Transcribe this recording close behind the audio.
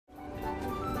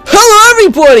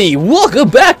everybody! Welcome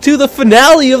back to the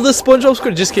finale of the Spongebob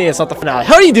Squarepants. Just kidding, it's not the finale.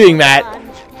 How are you doing, Matt?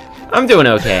 I'm doing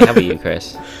okay. How about you,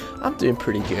 Chris? I'm doing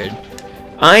pretty good.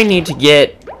 I need to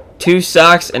get 2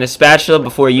 socks and a spatula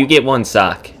before you get 1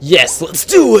 sock. Yes, let's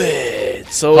do it!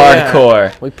 So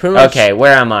hardcore. We pretty much... Okay,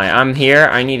 where am I? I'm here.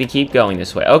 I need to keep going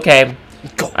this way. Okay.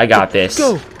 Go, I got this.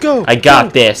 Go! I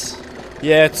got this.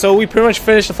 Yeah, so we pretty much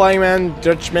finished the Flying Man,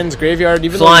 Dutchman's graveyard.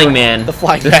 Even Flying Man. The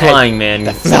Flying Man.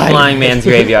 The Flying Man's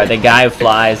graveyard. The guy who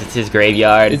flies. It's his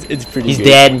graveyard. It's pretty He's good.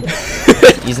 Dead.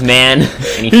 He's a man. And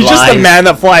He's flies. just a man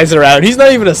that flies around. He's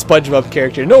not even a SpongeBob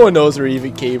character. No one knows where he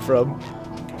even came from.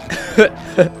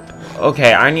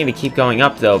 Okay, I need to keep going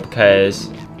up though because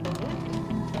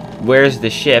where's the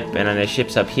ship? And then the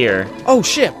ship's up here. Oh,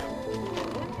 ship!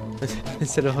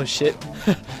 Instead of oh shit.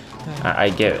 I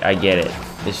get it.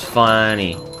 It's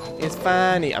funny. It's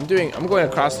funny. I'm going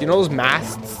across. You know those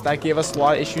masts that gave us a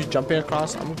lot of issues jumping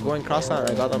across? I'm going across that, and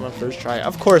I got that on my first try.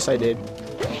 Of course I did.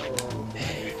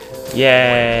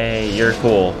 Yay! You're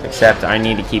cool. Except I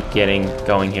need to keep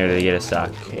going here to get a sock.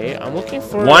 Okay, I'm looking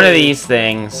for one of these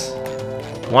things.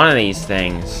 One of these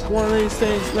things. One of these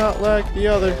things, not like the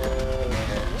other.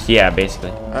 Yeah, basically.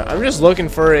 I'm just looking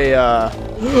for a.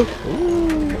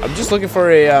 I'm just looking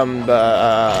for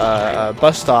a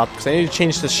bus stop because I need to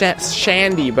change to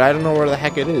Shandy, but I don't know where the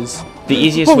heck it is. The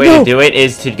easiest way to do it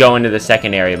is to go into the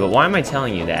second area, but why am I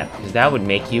telling you that? Because that would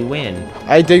make you win.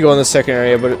 I did go in the second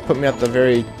area, but it put me at the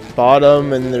very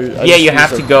bottom, and there. Yeah, you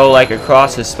have to go like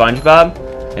across the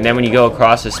SpongeBob, and then when you go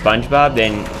across the SpongeBob,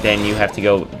 then you have to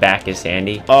go back as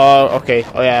Sandy. Oh, okay.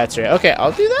 Oh yeah, that's right. Okay,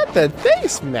 I'll do that then.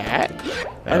 Thanks, Matt.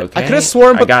 Okay. I could have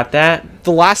sworn, but I got that.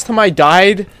 The last time I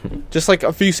died, just like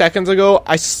a few seconds ago,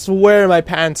 I swear my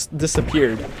pants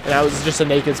disappeared, and I was just a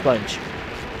naked sponge.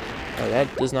 Oh, that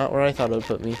is not where I thought it would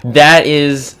put me. That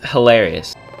is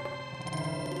hilarious.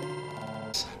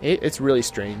 It's really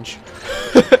strange.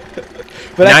 But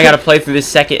now I gotta play through this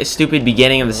stupid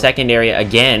beginning of the second area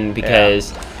again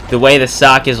because the way the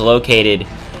sock is located,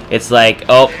 it's like,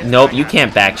 oh nope, you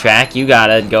can't backtrack. You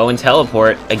gotta go and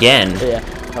teleport again. Yeah.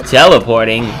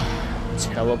 Teleporting,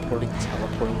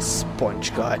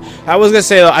 sponge guy. I was gonna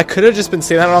say though, I could have just been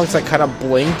saying that wrong because I kind of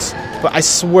blinked, but I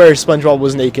swear SpongeBob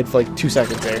was naked for like 2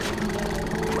 seconds there.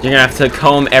 You're gonna have to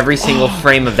comb every single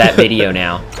frame of that video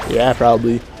now. Yeah,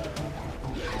 probably.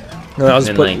 No, I was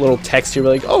putting little text here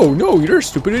like, oh no, you're a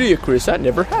stupid idiot, Chris. That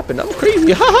never happened. I'm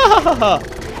crazy. Ha ha ha ha.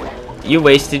 You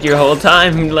wasted your whole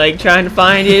time like trying to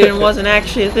find it and it wasn't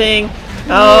actually a thing.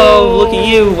 Oh, look at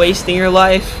you wasting your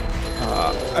life.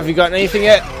 Have you gotten anything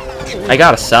yet? I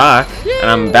got a sock,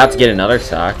 and I'm about to get another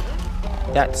sock.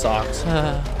 That sucks.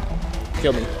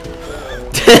 Kill me.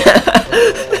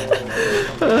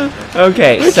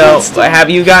 Okay, so have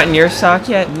you gotten your sock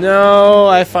yet? No,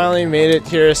 I finally made it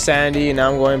here, Sandy, and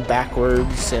now I'm going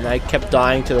backwards, and I kept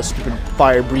dying to the stupid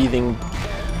fire-breathing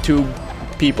 2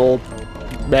 people.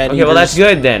 Okay, well that's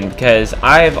good then, because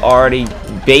I've already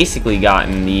basically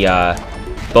gotten the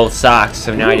both socks,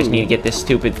 so now I just need to get this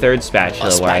stupid third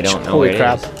spatula where I don't know where it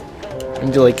is. I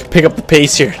need to like pick up the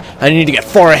pace here. I need to get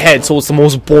far ahead so it's the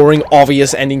most boring,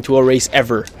 obvious ending to a race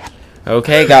ever.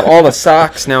 Okay, got all the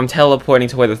socks. Now I'm teleporting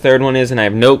to where the third one is, and I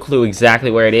have no clue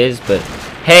exactly where it is, but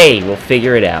hey, we'll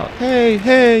figure it out.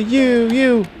 Hey,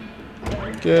 you.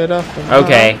 Get up.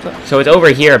 Okay, so it's over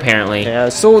here apparently. Yeah,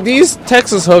 so these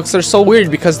Texas hooks are so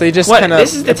weird because they just kind of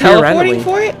this is the teleporting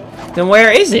for it? Then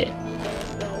where is it?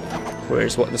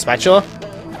 Where's what, the spatula?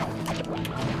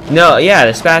 No, yeah,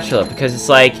 the spatula, because it's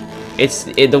like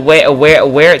the way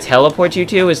where it teleports you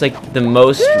to is like the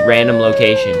most random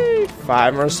location.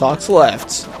 5 more socks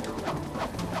left.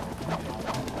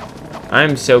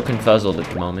 I'm so confuzzled at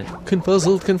the moment.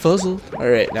 Confuzzled.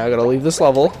 Alright, now I gotta leave this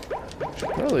level.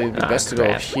 Probably the best to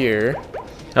go here.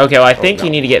 Okay, well I think you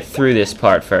need to get through this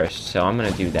part first, so I'm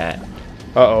gonna do that.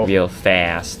 Uh-oh. Real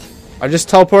fast. I just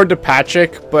teleported to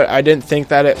Patrick, but I didn't think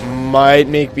that it might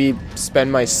make me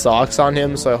spend my socks on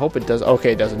him, so I hope it does.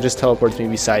 Okay, it doesn't. Just teleports me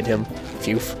beside him.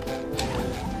 Phew.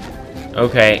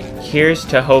 Okay, here's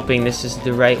to hoping this is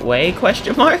the right way,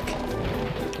 question mark?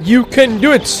 You can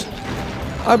do it!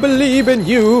 I believe in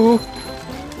you!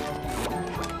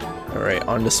 Alright,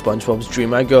 on to SpongeBob's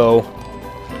Dream I go.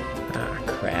 Ah,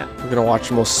 crap. We're gonna watch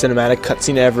the most cinematic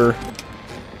cutscene ever.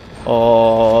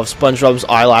 Oh, SpongeBob's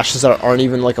eyelashes that aren't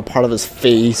even like a part of his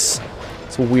face.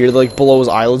 It's weird, like below his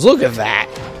eyelids. Look at that!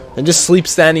 And just sleep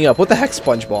standing up. What the heck,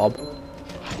 SpongeBob?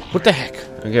 What the heck?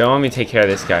 Okay, well, let me take care of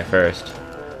this guy first.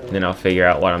 And then I'll figure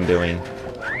out what I'm doing.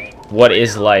 What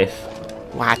is life?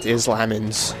 What is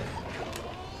lemons?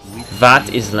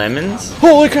 What is lemons?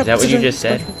 Holy crap! Is that what you just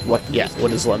said? What? Yeah,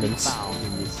 what is lemons?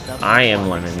 I am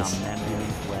lemons.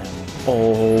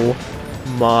 Oh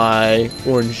my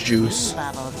orange juice.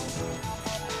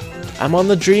 I'm on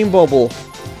the dream bubble.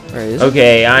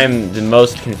 Okay, I'm the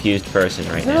most confused person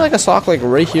right Is there now. like a sock like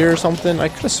right here or something? I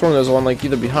could have sworn there's one like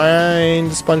either behind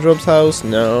SpongeBob's house.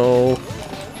 No.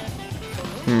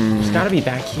 It's gotta be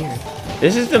back here.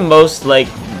 This is the most like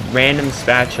random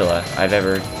spatula I've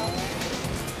ever.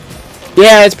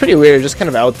 Yeah, it's pretty weird. Just kind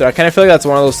of out there. I kind of feel like that's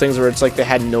one of those things where it's like they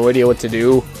had no idea what to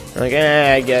do. They're like,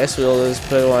 I guess we'll just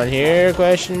put one here?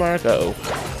 Question mark. Uh-oh.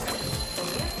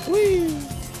 Whee.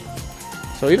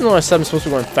 So even though I said I'm supposed to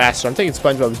be going faster, I'm taking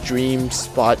SpongeBob's dream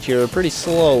spot here pretty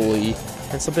slowly.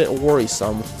 It's a bit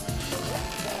worrisome.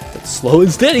 But slow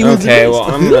and steady. Okay, well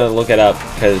I'm gonna look it up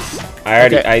because I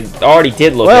already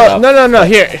did look it up. No.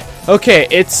 Here. Okay,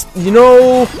 it's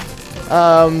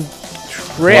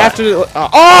right after.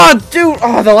 Oh, dude.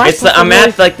 Oh, the last. I'm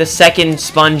at like the second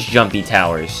sponge jumpy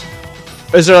towers.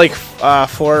 Is there like 4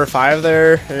 or 5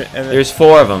 there? And then, There's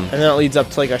 4 of them. And then it leads up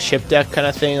to like a ship deck kind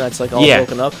of thing that's like all Yeah.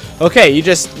 broken up. Okay, you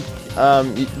just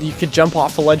you could jump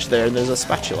off a ledge there, and there's a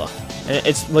spatula, and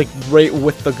it's like right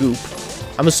with the goop.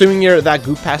 I'm assuming that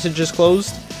goop passage is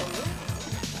closed.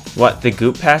 What, the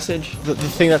goop passage? The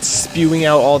thing that's spewing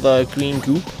out all the green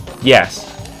goop. Yes.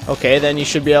 Okay, then you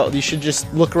should be able. You should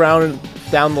just look around and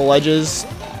down the ledges.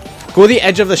 Go to the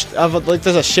edge of like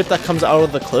there's a ship that comes out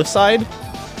of the cliffside.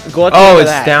 Go up Oh, to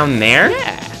it's that. down there?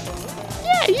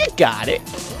 Yeah, you got it.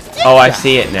 Oh, I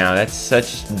see it now. That's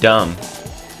such dumb.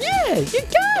 Yeah, you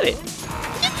got it.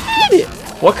 You did it.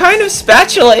 What kind of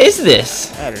spatula is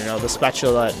this? I don't know, the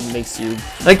spatula that makes you...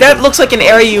 Like, that looks like an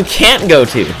area you can't go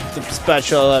to. The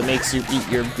spatula that makes you eat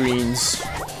your greens.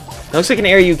 It looks like an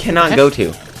area you cannot go to.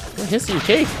 Well, here's your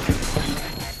cake.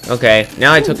 Okay,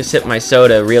 now I took a sip of my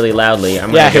soda really loudly.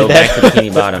 I'm Yeah, gonna go that- back to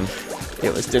Bikini Bottom.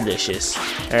 It was delicious.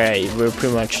 Alright, we're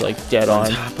pretty much, like, dead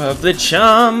on. Top of the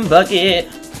chum bucket.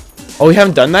 Oh, we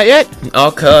haven't done that yet?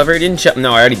 All covered in chum.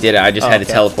 No, I already did it. I just had to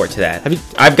okay. teleport to that. Have you-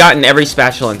 I've gotten every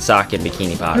spatula and sock in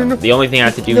Bikini Bottom. No. The only thing I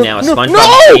have to do now is no, SpongeBob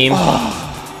no! team.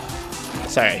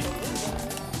 Sorry.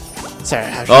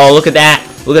 Sorry. Oh, look at that.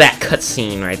 Look at that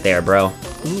cutscene right there, bro.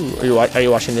 Ooh, are you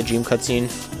watching the dream cutscene?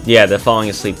 Yeah, the falling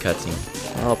asleep cutscene.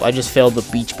 Oh, I just failed the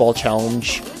beach ball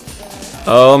challenge.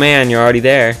 Oh man, you're already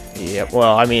there. Yep.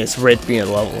 Well, I mean, it's red being a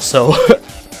level, so.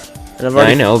 And I've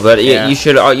I know, but yeah. you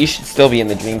should still be in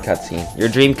the dream cutscene. Your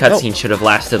dream cutscene should have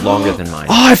lasted longer than mine.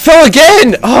 Oh, I fell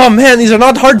again! Oh man, these are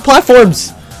not hard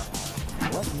platforms.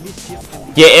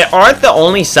 Yeah, aren't the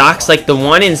only socks like the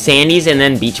one in Sandy's and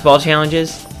then beach ball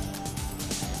challenges?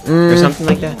 Or something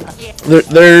like that?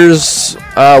 There's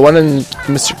one in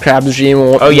Mr. Krabs' dream.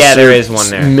 Oh yeah, there is one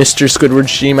there. Mr.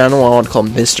 Squidward's dream. I don't know why I want to call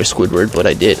him Mr. Squidward, but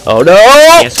I did. Oh no!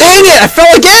 Yes. Dang it! I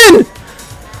fell again!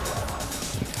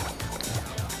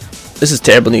 This is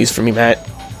terrible news for me, Matt.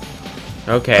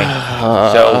 Okay. Okay,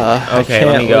 I can't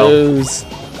let me go. lose.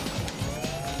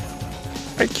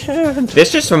 I can't.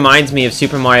 This just reminds me of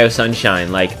Super Mario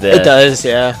Sunshine, like the... It does,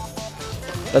 yeah.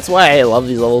 That's why I love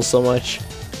these levels so much.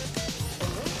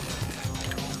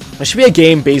 There should be a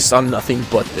game based on nothing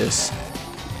but this.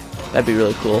 That'd be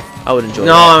really cool. I would enjoy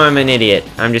No, that. I'm an idiot.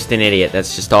 I'm just an idiot.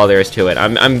 That's just all there is to it.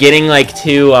 I'm getting like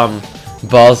too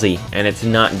ballsy, and it's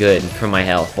not good for my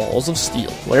health. Balls of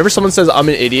steel. Whenever someone says I'm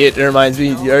an idiot, it reminds me.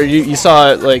 You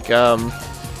saw like Jim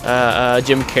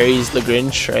Carrey's The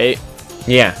Grinch, right?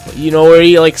 Yeah. You know where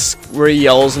he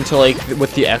yells into like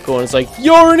with the echo, and it's like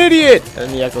you're an idiot,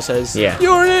 and the echo says Yeah.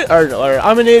 you're an idiot, or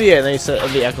I'm an idiot, and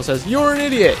then the echo says you're an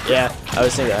idiot. Yeah, I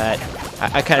was thinking that.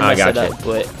 I kind of messed it up,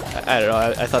 but I don't know.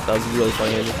 I thought that was really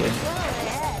funny as a kid.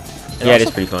 And Yeah, it also-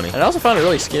 is pretty funny. And I also found it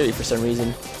really scary for some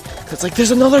reason. It's like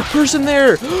there's another person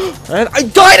there, and I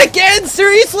died again.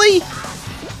 Seriously,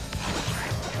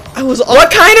 I was.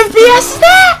 What kind of BS is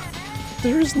that?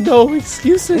 There's no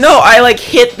excuses. No, I like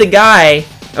hit the guy.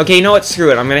 Okay, you know what?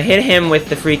 Screw it. I'm gonna hit him with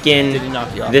the freaking Did he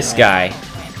knock you off? this guy.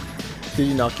 Did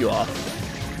he knock you off?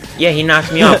 Yeah, he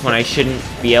knocked me off when I shouldn't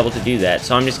be able to do that.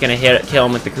 So I'm just gonna kill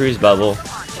him with the cruise bubble,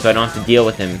 so I don't have to deal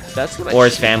with him That's what or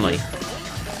his family.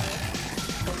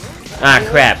 Ah,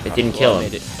 crap! It didn't kill him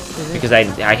because I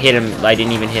hit him. I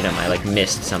didn't even hit him. I like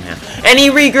missed somehow. And he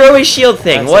regrew his shield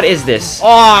thing. What is this? Oh,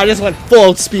 I just went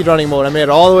full speedrunning mode. I made it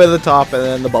all the way to the top, and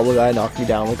then the bubble guy knocked me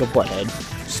down like a butthead.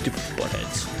 Stupid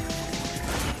buttheads.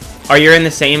 Are you in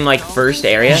the same like first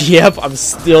area? Yep, I'm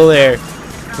still there.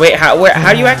 Wait, how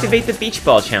do you activate the beach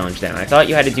ball challenge then? I thought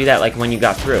you had to do that like when you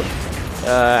got through.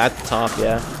 At the top,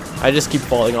 yeah. I just keep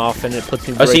falling off, and it puts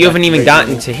me. Oh, so right you haven't back even right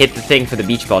gotten there. to hit the thing for the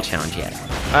beach ball challenge yet?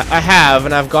 I have,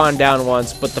 and I've gone down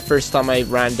once, but the first time I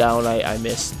ran down, I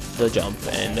missed the jump.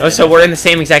 And Oh, so we're in the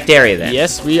same exact area then?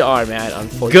 Yes, we are, man.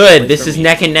 Unfortunately. Good. This for is me.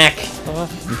 neck and neck.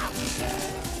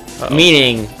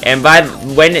 Meaning, and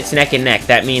when it's neck and neck,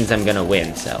 that means I'm gonna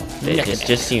win. So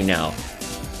just so you know,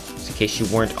 just in case you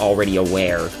weren't already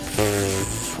aware.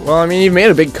 Well, I mean, you've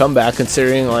made a big comeback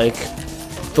considering like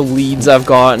the leads I've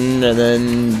gotten, and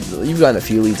then you've gotten a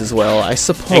few leads as well, I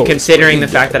suppose. And considering the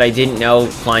fact that I didn't know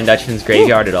Flying Dutchman's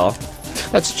graveyard at all.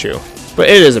 That's true. But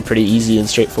it is a pretty easy and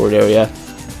straightforward area.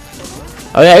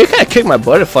 Oh yeah, you kind of kicked my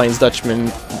butt at Flying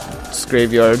Dutchman's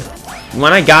graveyard.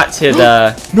 When I got to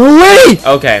the... No way!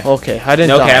 Okay. Okay, I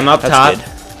didn't die. Okay, I'm up top. Good.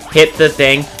 Hit the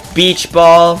thing. Beach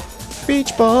ball.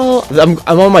 Beach ball.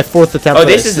 I'm on my 4th attempt. Oh,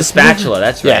 this is the spatula.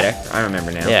 That's right. Yeah. I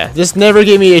remember now. Yeah, this never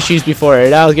gave me issues before.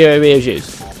 Now it's giving me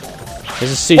issues.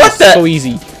 This is so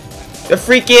easy. The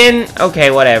freaking...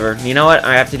 Okay, whatever. You know what?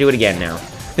 I have to do it again now.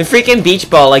 The freaking beach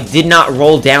ball, like, did not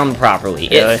roll down properly.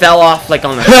 Really? It fell off, like,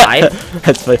 on the side.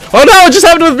 That's funny. Oh, no! It just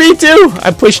happened with me, too!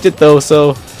 I pushed it, though,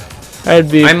 so...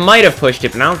 I might have pushed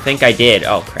it, but I don't think I did.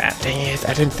 Oh, crap. Dang it.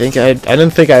 I didn't think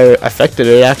I affected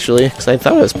it, actually. Because I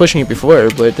thought I was pushing it before,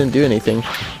 but it didn't do anything.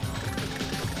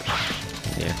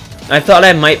 Yeah. I thought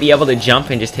I might be able to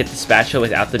jump and just hit the spatula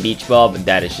without the beach ball, but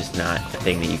that is just not a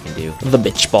thing that you can do. The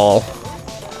beach ball.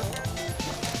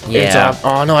 Yeah.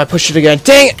 Oh no, I pushed it again.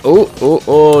 Dang it!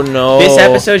 Oh no. This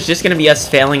episode's just gonna be us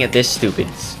failing at this stupid.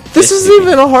 This isn't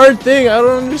even a hard thing. I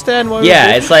don't understand why.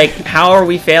 Yeah, it's like, how are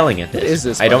we failing at this? What is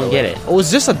this? I don't get it. Oh,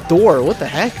 it's just a door. What the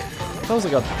heck? That was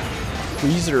like a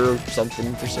freezer or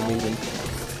something for some reason.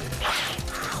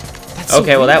 That's so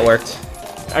okay, well that weird. worked.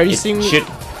 Are you seeing?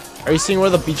 Are you seeing where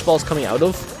the beach ball's coming out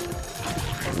of?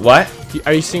 What?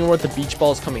 Are you seeing where the beach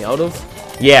ball's coming out of?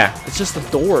 Yeah. It's just a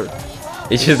door.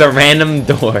 It's just a random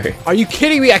door. Are you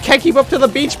kidding me? I can't keep up to the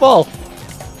beach ball.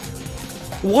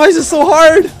 Why is it so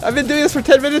hard? I've been doing this for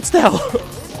 10 minutes now.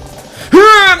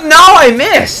 No, I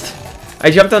missed.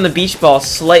 I jumped on the beach ball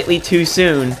slightly too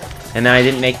soon, and then I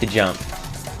didn't make the jump.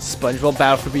 Spongebob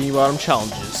Battle for Bikini Bottom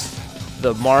challenges.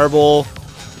 The marble,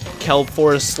 kelp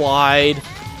forest slide,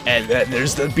 and then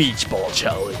there's the beach ball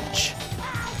challenge.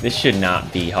 This should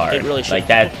not be hard. It really should. Like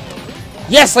that.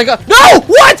 Yes, like a no.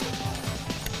 What?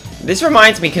 This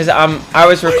reminds me because I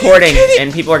was recording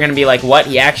and people are gonna be like, "What?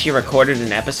 He actually recorded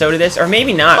an episode of this?" Or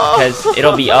maybe not because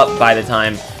it'll be up by the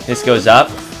time this goes up.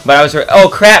 But I was oh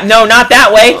crap! No, not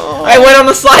that way! I went on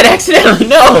the slide accidentally.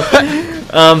 No.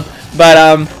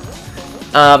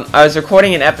 I was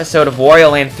recording an episode of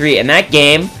Wario Land 3, and that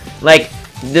game, like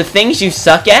the things you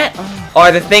suck at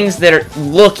are the things that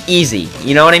look easy.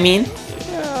 You know what I mean?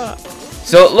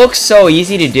 So it looks so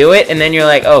easy to do it, and then you're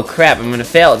like, oh crap, I'm gonna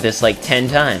fail at this like 10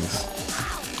 times.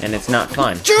 And it's not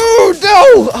fun. Dude,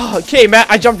 no! Oh, okay, Matt,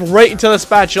 I jumped right into the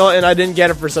spatula, and I didn't get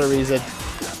it for some reason.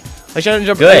 I shouldn't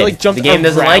jump. Good. I, like, jumped the game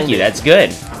doesn't like you, that's good.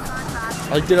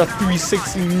 I did a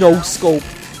 360 no-scope.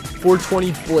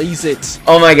 420 blaze it.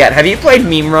 Oh my god, have you played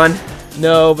Meme Run?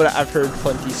 No, but I've heard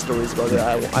plenty of stories about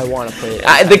it. I want to play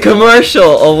it. The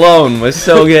commercial alone was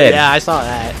so good. Yeah, I saw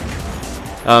that.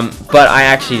 But I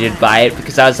actually did buy it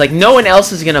because I was like, no one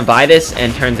else is gonna buy this,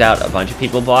 and turns out a bunch of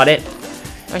people bought it.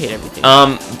 I hate everything.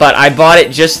 But I bought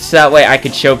it just so that way I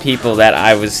could show people that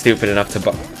I was stupid enough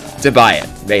to buy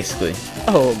it, basically.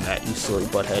 Oh, Matt, you silly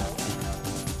butthead.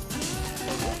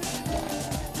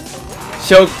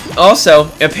 So, also,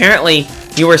 apparently,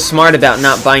 you were smart about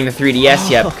not buying the 3DS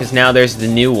yet, because now there's the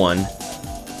new one.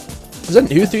 Is that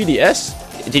new 3DS?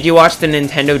 Did you watch the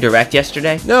Nintendo Direct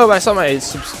yesterday? No, but I saw my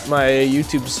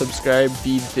YouTube subscribe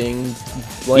feed thing.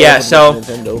 Yeah, so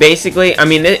basically, I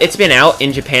mean, it's been out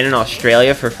in Japan and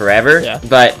Australia for forever. Yeah.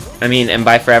 But, I mean, and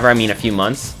by forever, I mean a few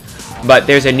months. But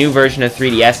there's a new version of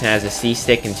 3DS and it has a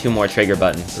C-stick and 2 more trigger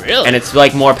buttons. Really? And it's,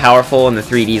 like, more powerful and the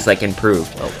 3D's, like,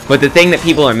 improved. Oh. But the thing that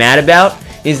people are mad about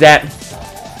is that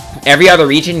every other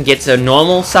region gets a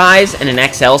normal size and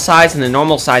an XL size, and the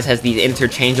normal size has these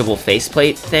interchangeable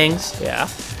faceplate things. Yeah.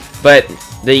 But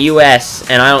the US,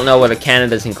 and I don't know whether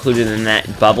Canada's included in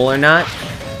that bubble or not,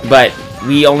 but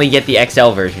we only get the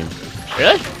XL version.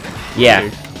 Really? Yeah.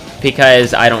 Weird.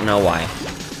 Because I don't know why.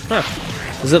 Huh.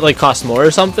 Does it like cost more or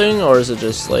something, or is it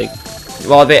just like?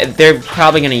 Well, they're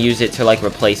probably gonna use it to like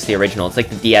replace the original. It's like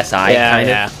the DSi kind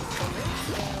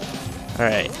of. All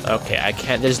right. Okay. I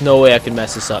can't. There's no way I can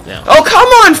mess this up now. Oh come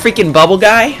on, freaking bubble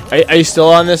guy! Are you still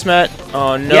on this, Matt?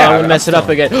 Oh no! Yeah, I'm gonna mess it up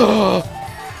again. Oh,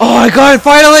 I got it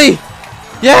finally!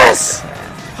 Yes!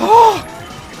 Oh,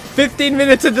 15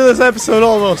 minutes into this episode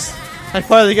almost. I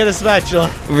finally get a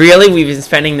spatula. Really? We've been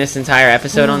spending this entire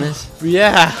episode on this?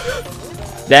 Yeah.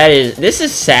 This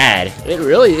is sad. It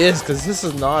really is, because this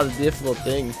is not a difficult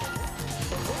thing.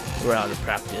 We're out of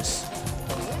practice.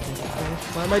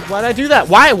 Why'd I do that?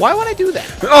 Why would I do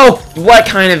that? Oh, what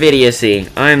kind of idiocy?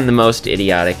 I'm the most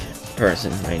idiotic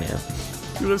person right now.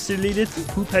 You silly little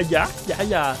poop,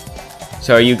 yeah.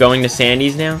 So are you going to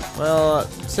Sandy's now? Well,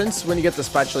 since when you get the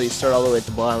spatula, you start all the way at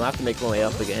the bottom. I have to make my way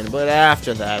up again, but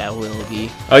after that, I will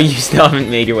be. Oh, you still haven't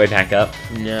made your way back up?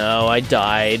 No, I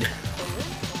died.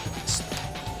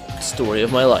 Story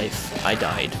of my life. I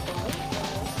died.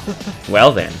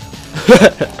 Well then.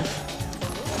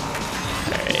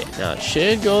 Alright, now it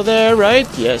should go there, right?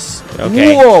 Yes.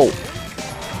 Okay. Whoa!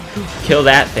 Kill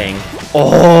that thing.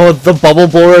 Oh, the bubble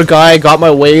blower guy got my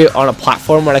way on a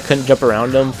platform when I couldn't jump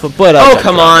around him. But oh,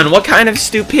 come on. What kind of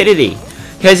stupidity?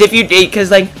 Because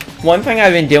like, one thing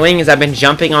I've been doing is I've been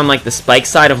jumping on like the spike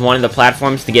side of one of the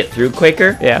platforms to get through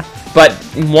quicker. Yeah. But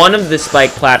one of the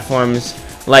spike platforms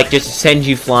like just sends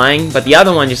you flying, but the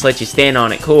other one just lets you stand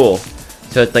on it cool.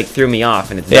 So it like threw me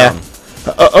off and it's dumb.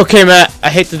 Okay, Matt, I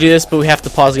hate to do this, but we have to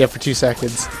pause again for 2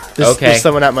 seconds. There's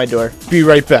someone at my door. Be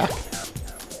right back.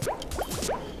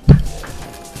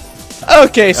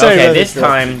 Okay, sorry. Okay, this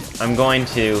time I'm going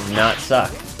to not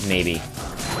suck, maybe.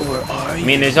 Where are you? I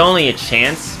mean, there's only a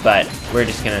chance, but we're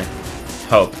just gonna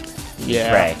hope.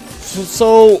 Yeah. Pray.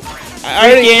 So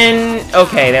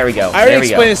okay, there we go. I already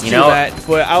explained this to you, Matt,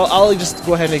 but I'll just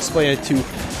go ahead and explain it to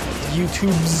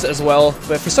YouTubes as well.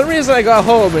 But for some reason, I got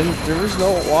home and there was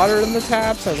no water in the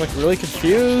taps. I was like really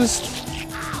confused.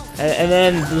 And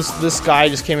then this guy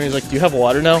just came in and he's like, "Do you have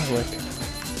water now?" I'm like,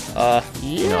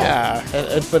 yeah.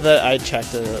 No. But then I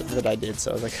checked that I did,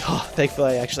 so I was like, oh,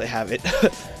 thankfully I actually have it.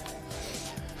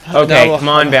 Okay, come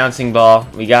on, bouncing ball.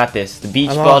 We got this. The beach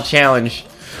ball challenge.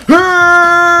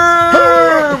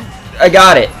 I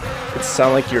got it. It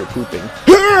sounded like you were pooping.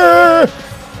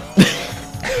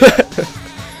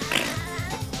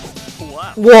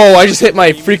 Whoa, I just hit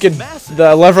my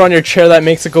the lever on your chair that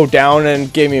makes it go down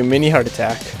and gave me a mini heart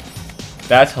attack.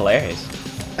 That's hilarious.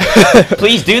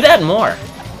 Please do that more.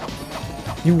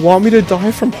 You want me to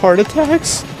die from heart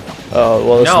attacks? Oh,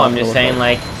 well, no, I'm just saying,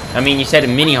 like, I mean, you said a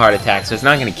mini heart attack, so it's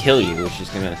not going to kill you, it's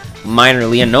just going to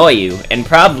minorly annoy you and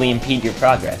probably impede your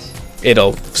progress.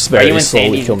 It'll very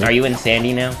slowly kill me. Are you in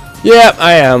Sandy now? Yeah,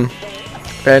 I am.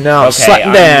 And now I'm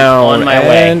sliding down, on my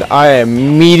way. I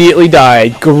immediately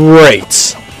died.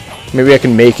 Great. Maybe I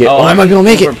can make it. Oh, I might be able to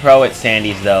make it. I'm pro at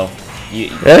Sandy's, though.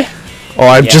 Really? Oh,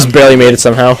 I've just barely made it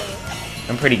somehow.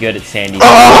 I'm pretty good at Sandy. Oh,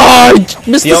 I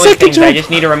missed the second jump. I just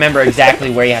need to remember exactly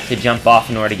where you have to jump off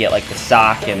in order to get like the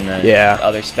sock and the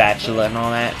other spatula and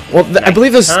all that. Well, I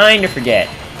believe there's kind of forget.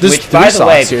 Which, by the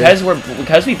way,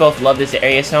 because we both love this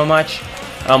area so much,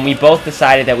 we both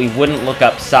decided that we wouldn't look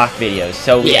up sock videos.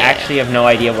 So we actually have no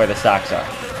idea where the socks are.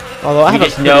 Although I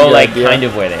just know like kind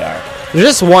of where they are. There's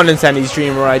just one in Sandy's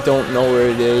Dream where I don't know where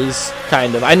it is,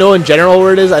 kind of. I know in general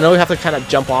where it is. I know we have to kind of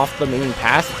jump off the main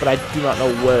path, but I do not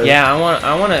know where. Yeah, I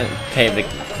want to pay the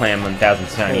clam 1,000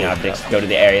 shiny objects to go to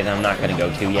the area that I'm not going to go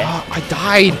to yet. Oh, I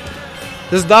died.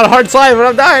 This is not a hard slide, but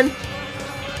I'm dying.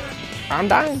 I'm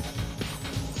dying.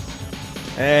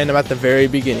 And I'm at the very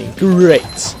beginning.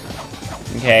 Great.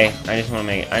 Okay, I just want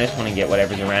to get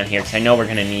whatever's around here because I know we're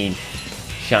going to need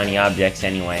shiny objects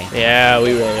anyway. Yeah,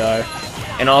 we really are.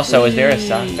 And also, is there a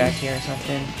sock back here or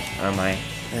something? Or am I?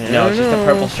 No, it's just the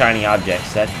purple shiny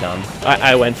objects. That's dumb.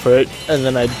 I went for it, and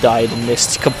then I died and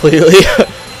missed completely.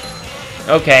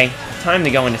 Okay, time to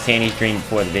go into Sandy's Dream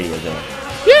before the video's over.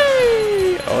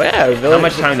 Yay! Oh yeah. Really, how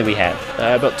much time do we have?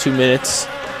 About 2 minutes.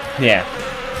 Yeah.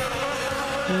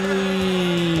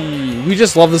 We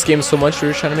just love this game so much, we're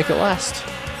just trying to make it last.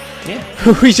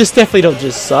 Yeah. We just definitely don't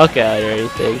just suck at it or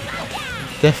anything.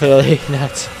 Definitely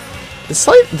not.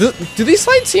 Do these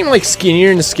slides seem like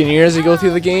skinnier and skinnier as you go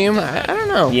through the game? I don't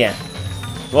know. Yeah.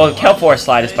 Well, the Kelp Forest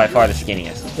slide is by far the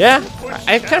skinniest. Yeah?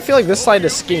 I kind of feel like this slide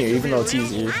is skinnier, even though it's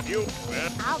easier.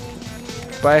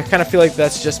 But I kind of feel like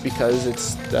that's just because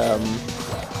it's, a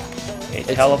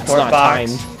teleport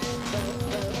box. Timed.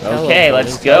 Okay,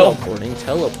 let's go.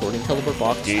 Teleport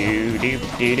box.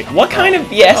 What kind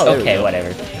of... Yes, okay,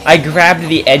 whatever. I grabbed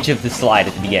the edge of the slide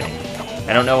at the beginning.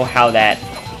 I don't know how that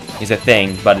is a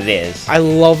thing, but it is. I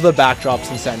love the backdrops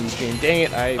in Sandy's Dream. Dang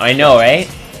it, I know, right?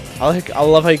 I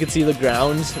love how you can see the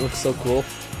ground. It looks so cool.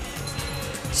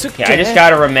 Okay, I just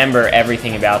gotta remember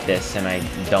everything about this, and I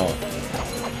don't.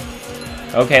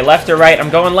 Okay, left or right? I'm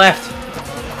going left.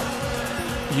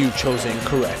 You chose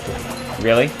incorrectly.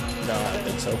 Really? No, I don't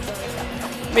think so.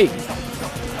 Maybe.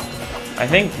 I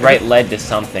think right led to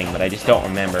something, but I just don't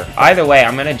remember. Either way,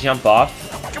 I'm gonna jump off.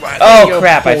 Come on, oh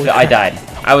crap! I died.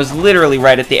 I was literally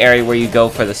right at the area where you go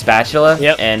for the spatula.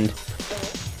 Yep. And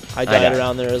I died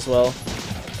around there as well.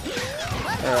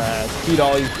 Beat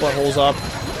all these buttholes up.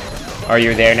 Are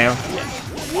you there now? Yeah.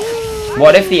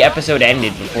 What if the episode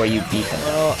ended before you beat them?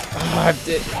 Oh,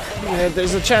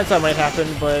 There's a chance that might happen,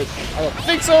 but I don't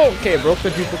think so. Okay, broke the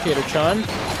duplicator, Chun.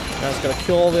 Now it's gonna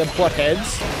kill all the butt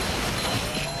heads.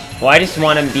 Well, I just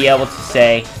want to be able to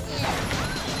say,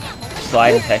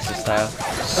 slide in Texas style,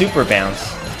 Super Bounce.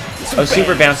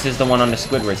 Super Bounce is the one on the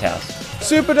Squidward's house.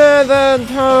 Super the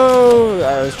toe.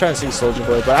 I was trying to sing Soldier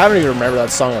Boy, but I don't even remember that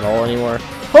song at all anymore.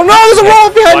 Oh no, there's a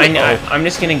wall behind me! I'm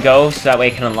just gonna go so that way I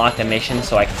can unlock the mission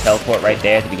so I can teleport right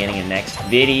there at the beginning of the next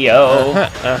video.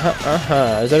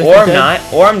 Or I'm not,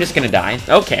 or I'm just gonna die.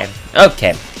 Okay.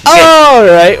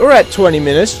 Alright, we're at 20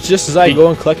 minutes, just as I go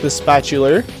and collect the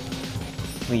spatula.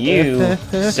 You,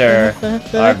 sir,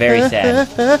 are very sad.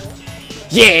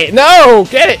 Yeah, no!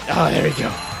 Get it! Oh, there we go.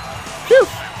 Whew.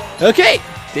 Okay,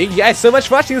 thank you guys so much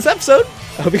for watching this episode.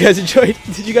 I hope you guys enjoyed.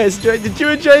 Did you guys enjoy? Did you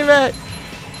enjoy, Matt?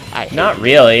 Not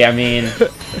really. I mean,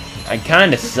 I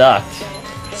kind of sucked.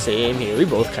 Same here. We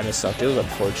both kind of sucked. It was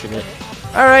unfortunate.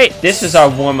 Alright. This is our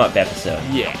warm-up episode.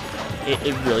 Yeah,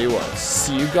 it really was.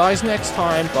 See you guys next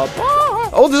time. Bye-bye.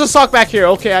 Oh, there's a sock back here.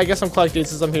 Okay, I guess I'm collecting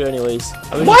since I'm here anyways.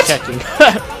 I was just checking.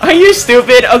 Are you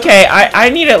stupid? Okay, I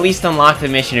need to at least unlock the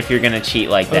mission if you're going to cheat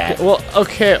like that.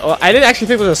 Okay, well, I didn't actually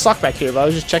think there was a sock back here, but I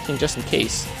was just checking just in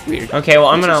case. Weird. Okay, well,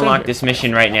 I'm going to unlock this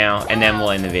mission right now, and then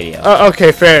we'll end the video.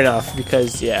 Okay, fair enough.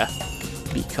 Because, yeah.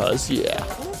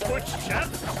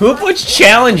 Who puts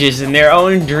challenges in their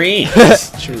own dreams?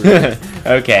 True.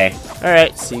 Okay.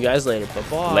 Alright, see you guys later.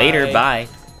 Bye-bye. Later, bye.